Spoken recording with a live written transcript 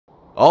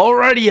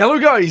Alrighty, hello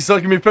guys,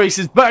 welcome your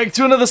faces back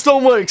to another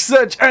Stormworks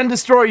Search and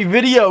Destroy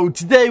video.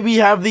 Today we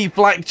have the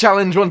Flak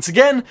challenge once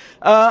again.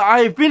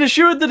 I've been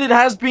assured that it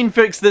has been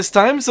fixed this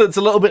time, so it's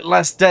a little bit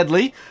less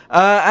deadly.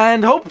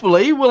 And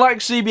hopefully we'll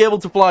actually be able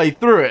to fly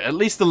through it, at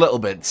least a little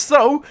bit.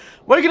 So,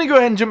 we're going to go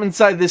ahead and jump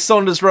inside this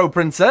Saunders-Roe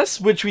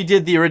princess, which we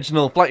did the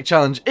original Flak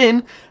challenge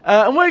in.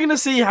 And we're going to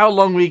see how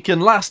long we can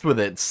last with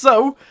it.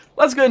 So,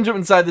 let's go ahead and jump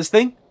inside this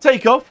thing,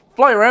 take off,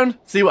 fly around,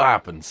 see what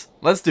happens.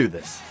 Let's do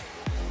this.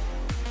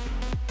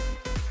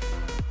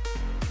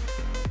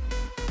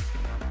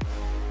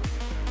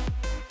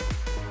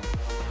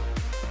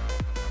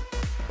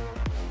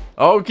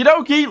 Okie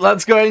dokie,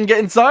 let's go ahead and get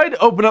inside,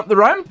 open up the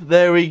ramp,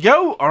 there we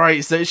go.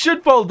 Alright, so it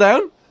should fall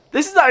down.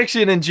 This is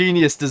actually an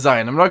ingenious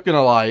design, I'm not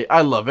gonna lie,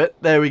 I love it.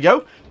 There we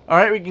go.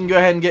 Alright, we can go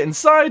ahead and get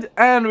inside,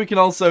 and we can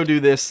also do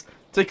this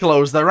to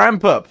close the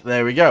ramp up.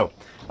 There we go.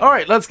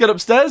 Alright, let's get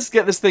upstairs,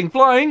 get this thing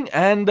flying,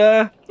 and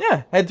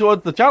yeah, head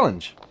towards the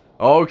challenge.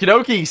 Okie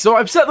dokie, so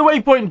I've set the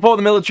waypoint for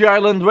the military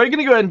island. We're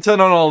gonna go ahead and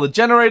turn on all the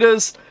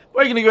generators.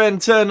 We're gonna go ahead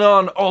and turn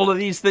on all of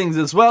these things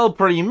as well,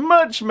 pretty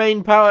much.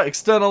 Main power,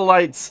 external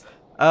lights.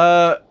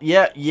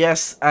 Yeah,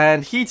 yes,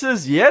 and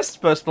heaters, yes,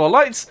 first floor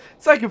lights,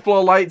 second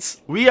floor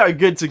lights, we are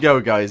good to go,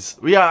 guys,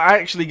 we are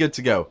actually good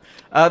to go.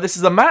 This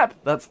is a map,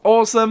 that's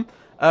awesome.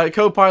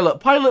 Co-pilot,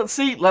 pilot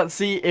seat, let's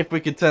see if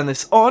we could turn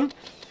this on,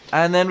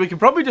 and then we can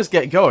probably just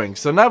get going.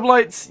 So nav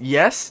lights,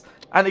 yes,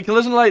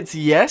 anti-collision lights,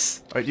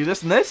 yes. Alright, do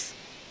this and this.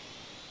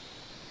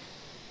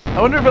 I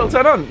wonder if it'll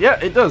turn on. Yeah,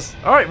 it does.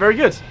 Alright, very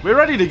good, we're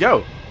ready to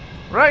go.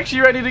 We're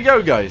actually ready to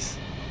go, guys.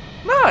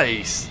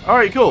 Nice.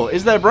 Alright, cool.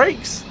 Is there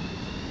brakes?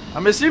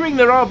 I'm assuming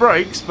there are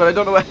brakes, but I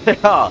don't know where they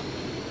are.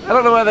 I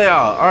don't know where they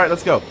are. Alright,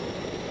 let's go.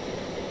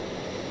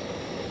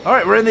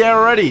 Alright, we're in the air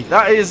already.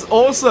 That is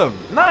awesome.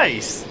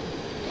 Nice.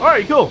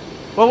 Alright, cool.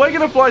 Well, we're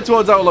going to fly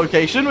towards our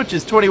location, which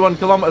is 21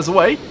 kilometers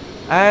away.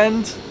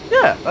 And,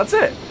 yeah, that's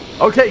it.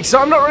 Okay, so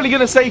I'm not really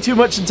going to say too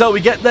much until we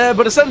get there,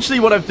 but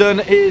essentially what I've done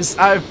is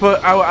I've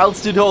put our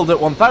altitude hold at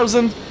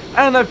 1000,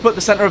 and I've put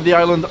the center of the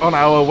island on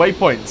our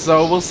waypoint.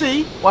 So we'll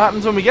see what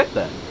happens when we get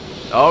there.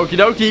 Okie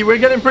dokie, we're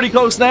getting pretty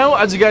close now.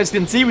 As you guys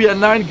can see, we are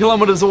 9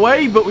 kilometers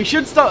away, but we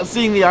should start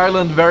seeing the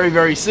island very,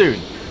 very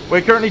soon. We're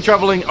currently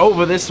traveling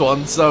over this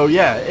one, so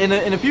yeah,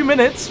 in a few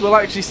minutes, we'll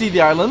actually see the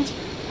island,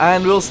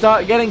 and we'll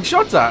start getting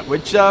shot at,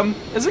 which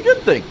is a good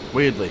thing,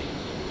 weirdly.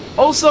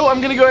 Also,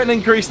 I'm going to go ahead and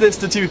increase this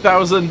to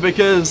 2000,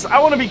 because I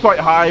want to be quite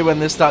high when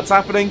this starts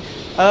happening,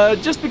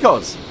 just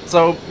because.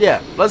 So,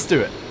 yeah, let's do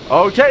it.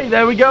 Okay,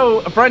 there we go.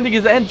 A friendly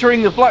is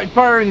entering the Flak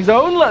firing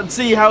zone. Let's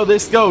see how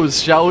this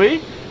goes, shall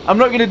we? I'm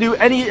not going to do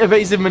any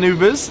evasive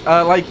maneuvers,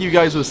 like you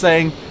guys were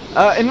saying.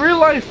 In real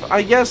life,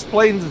 I guess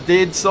planes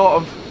did sort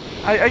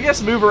of, I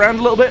guess, move around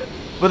a little bit.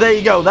 But there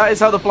you go, that is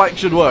how the Flak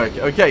should work.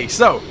 Okay,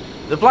 so,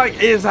 the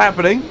Flak is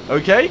happening,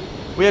 okay?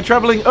 We are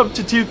traveling up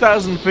to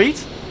 2,000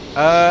 feet,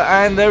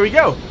 and there we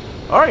go.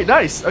 Alright,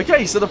 nice.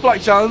 Okay, so the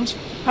Flak challenge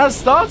has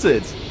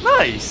started.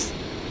 Nice.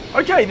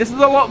 Okay, this is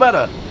a lot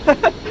better.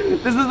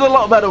 This is a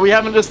lot better. We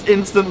haven't just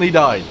instantly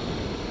died.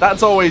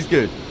 That's always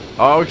good.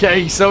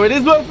 Okay, so it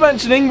is worth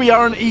mentioning we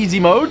are on easy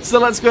mode, so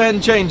let's go ahead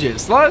and change it.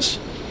 Slash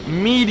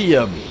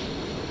medium.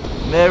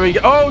 There we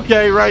go.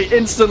 Okay, right,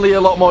 instantly a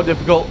lot more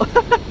difficult.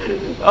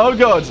 Oh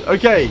god,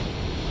 okay.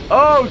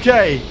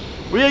 Okay,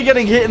 we are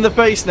getting hit in the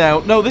face now.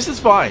 No, this is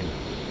fine.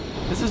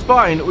 This is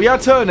fine. We are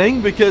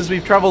turning because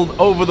we've traveled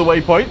over the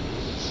waypoint,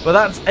 but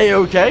that's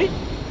a-okay.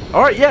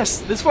 Alright, yes,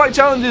 this flight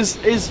challenge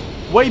is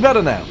way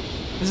better now.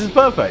 This is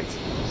perfect.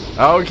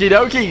 Okie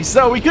dokie,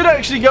 so we could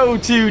actually go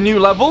to new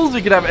levels,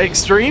 we could have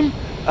extreme,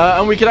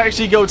 and we could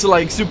actually go to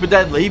like super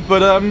deadly,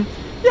 but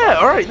yeah,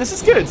 alright, this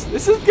is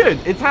good,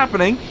 it's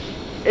happening.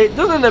 It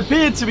doesn't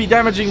appear to be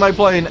damaging my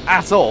plane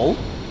at all,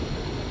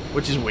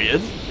 which is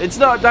weird. It's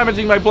not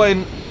damaging my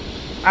plane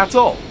at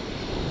all.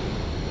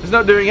 It's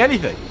not doing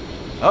anything.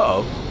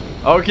 Uh-oh.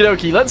 Okie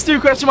dokie, let's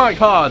do question mark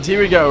hard, here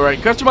we go, right,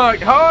 question mark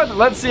hard,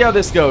 let's see how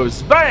this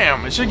goes.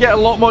 Bam, it should get a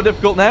lot more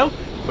difficult now.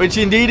 Which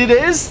indeed it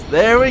is.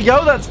 There we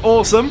go. That's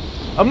awesome.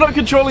 I'm not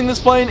controlling this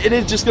plane. It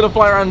is just going to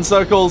fly around in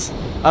circles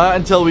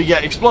until we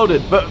get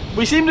exploded. But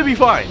we seem to be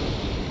fine.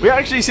 We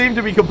actually seem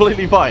to be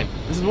completely fine.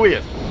 This is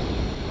weird.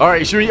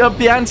 Alright, should we up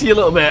the ante a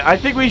little bit? I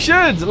think we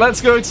should.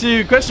 Let's go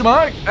to question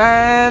mark.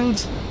 And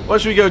what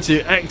should we go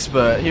to?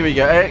 Expert. Here we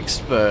go.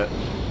 Expert.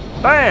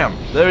 Bam.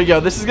 There we go.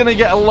 This is going to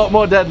get a lot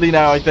more deadly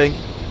now, I think.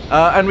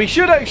 And we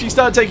should actually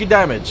start taking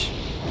damage.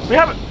 We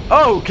haven't...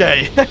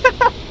 Okay.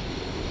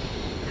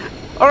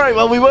 Alright,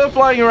 well, we were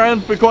flying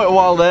around for quite a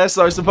while there,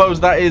 so I suppose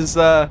that is,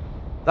 that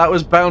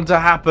was bound to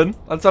happen.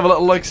 Let's have a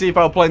little look, see if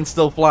our plane's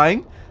still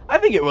flying. I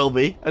think it will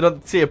be. I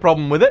don't see a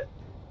problem with it.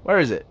 Where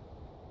is it?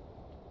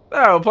 Oh,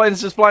 our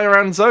plane's just flying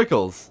around in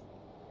circles.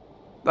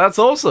 That's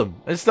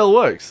awesome. It still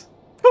works.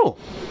 Cool.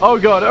 Oh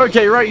god,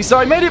 okay, right, so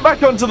I made it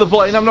back onto the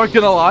plane, I'm not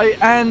gonna lie,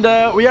 and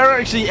we are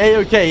actually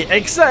a-okay,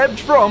 except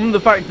from the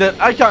fact that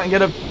I can't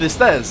get up the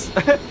stairs.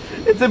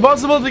 It's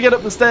impossible to get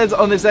up the stairs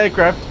on this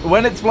aircraft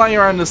when it's flying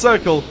around in a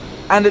circle,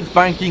 and it's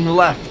banking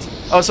left.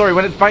 Oh, sorry,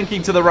 when it's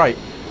banking to the right.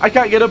 I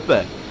can't get up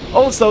there.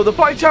 Also, the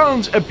Flak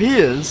challenge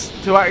appears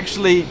to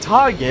actually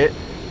target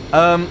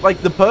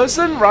like the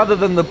person rather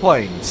than the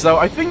plane. So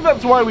I think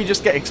that's why we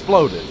just get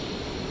exploded.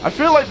 I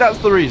feel like that's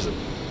the reason.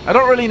 I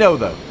don't really know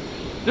though.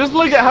 Just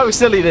look at how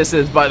silly this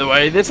is, by the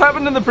way. This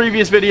happened in the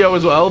previous video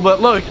as well,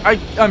 but look,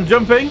 I'm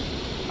jumping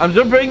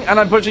and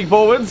I'm pushing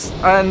forwards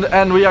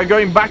and we are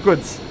going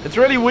backwards. It's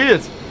really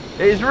weird.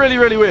 It is really,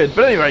 really weird.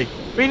 But anyway,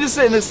 we can just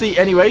sit in the seat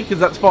anyway, because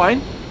that's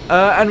fine.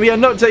 And we are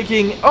not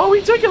taking... Oh,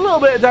 we took a little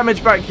bit of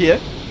damage back here.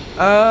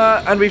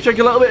 And we've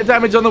taken a little bit of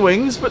damage on the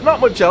wings, but not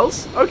much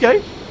else.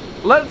 Okay,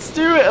 let's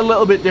do it a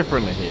little bit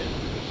differently here.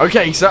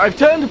 Okay, so I've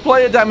turned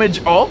player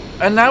damage off,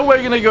 and now we're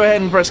going to go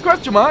ahead and press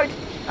question mark,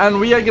 and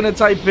we are going to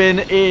type in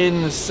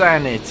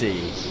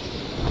insanity.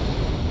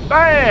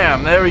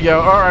 Bam! There we go.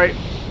 All right.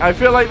 I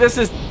feel like this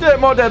is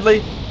more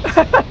deadly.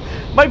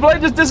 My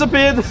blade just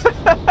disappeared.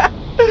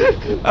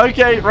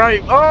 Okay,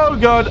 right. Oh,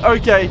 God.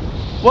 Okay.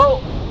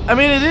 Well, I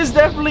mean, it is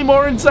definitely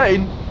more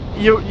insane.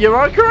 You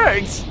are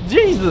correct.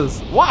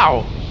 Jesus.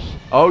 Wow.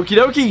 Okie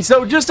dokie.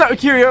 So, just out of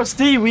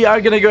curiosity, we are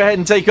going to go ahead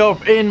and take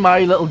off in my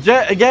little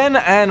jet again,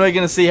 and we're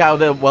going to see how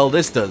well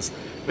this does.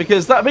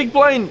 Because that big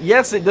plane,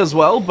 yes, it does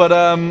well, but,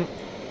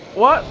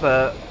 what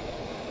the...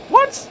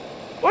 What?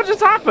 What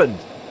just happened?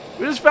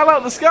 We just fell out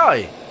of the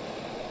sky.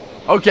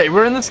 Okay,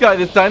 we're in the sky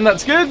this time.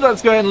 That's good.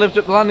 Let's go ahead and lift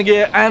up the landing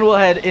gear, and we'll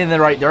head in the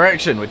right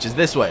direction, which is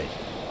this way.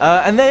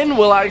 And then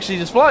we'll actually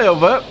just fly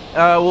over.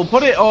 We'll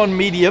put it on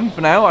medium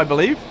for now, I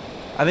believe.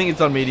 I think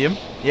it's on medium.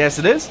 Yes,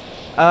 it is.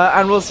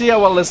 And we'll see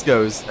how well this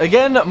goes.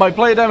 Again, my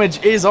player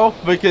damage is off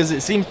because it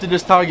seems to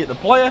just target the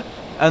player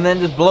and then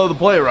just blow the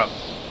player up.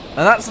 And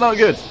that's not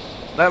good.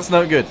 That's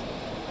not good.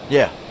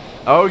 Yeah.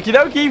 Okie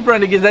dokie,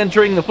 Brendan is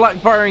entering the Flak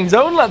firing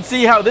zone. Let's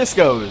see how this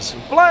goes.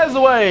 Flyers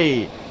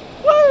away.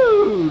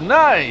 Woo!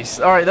 Nice.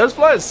 Alright, those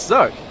flyers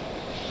suck.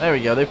 There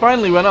we go. They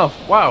finally went off.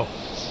 Wow.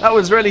 That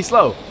was really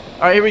slow.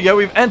 Alright, here we go.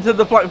 We've entered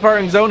the Flak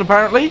firing zone,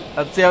 apparently.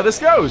 Let's see how this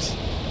goes.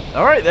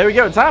 Alright, there we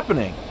go. It's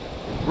happening.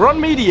 We're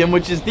on medium,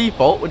 which is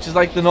default, which is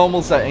like the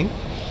normal setting.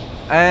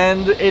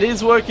 And it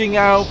is working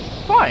out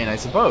fine, I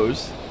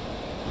suppose.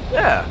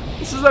 Yeah,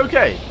 this is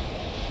okay.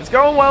 It's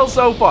going well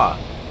so far.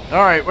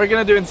 Alright, we're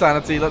going to do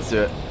insanity. Let's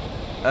do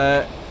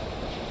it.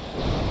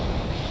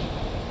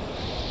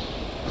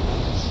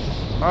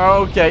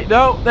 Okay,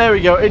 no, there we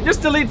go. It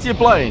just deletes your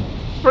plane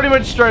pretty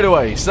much straight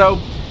away. So,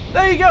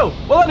 there you go.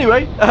 Well,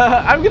 anyway,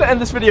 I'm going to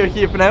end this video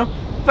here for now.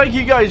 Thank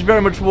you guys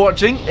very much for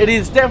watching. It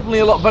is definitely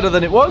a lot better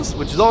than it was,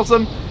 which is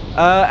awesome.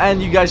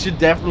 And you guys should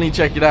definitely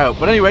check it out.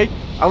 But anyway,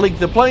 I'll link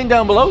the plane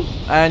down below,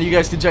 and you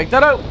guys can check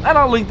that out. And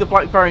I'll link the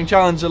Flak firing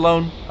challenge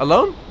alone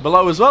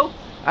below as well.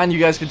 And you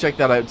guys can check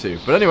that out too.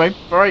 But anyway,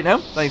 for right now,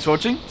 thanks for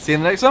watching. See you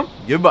in the next one.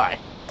 Goodbye.